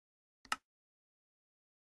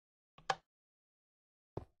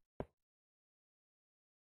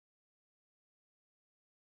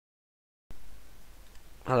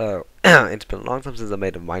Hello. It's been a long time since I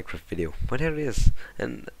made a Minecraft video, but here it is.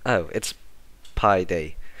 And oh, it's Pi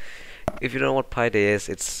Day. If you don't know what Pi Day is,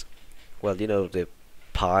 it's the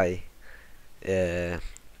Pi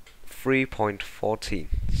 3.14.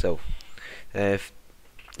 So, if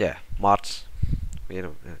March,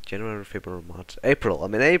 January, February, March, April.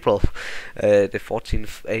 I'm in April, the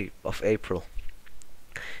 14th of April.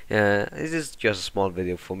 This is just a small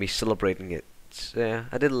video for me celebrating it. I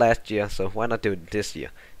did it last year, so why not do it this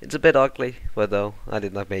year? It's a bit ugly, but though I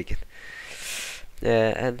did not make it.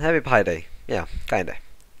 And happy Pi Day. Yeah, kinda.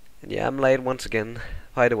 And yeah, I'm late once again.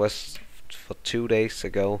 Pi Day was for 2 days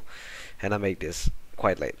ago, and I made this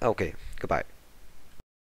quite late. Okay, goodbye.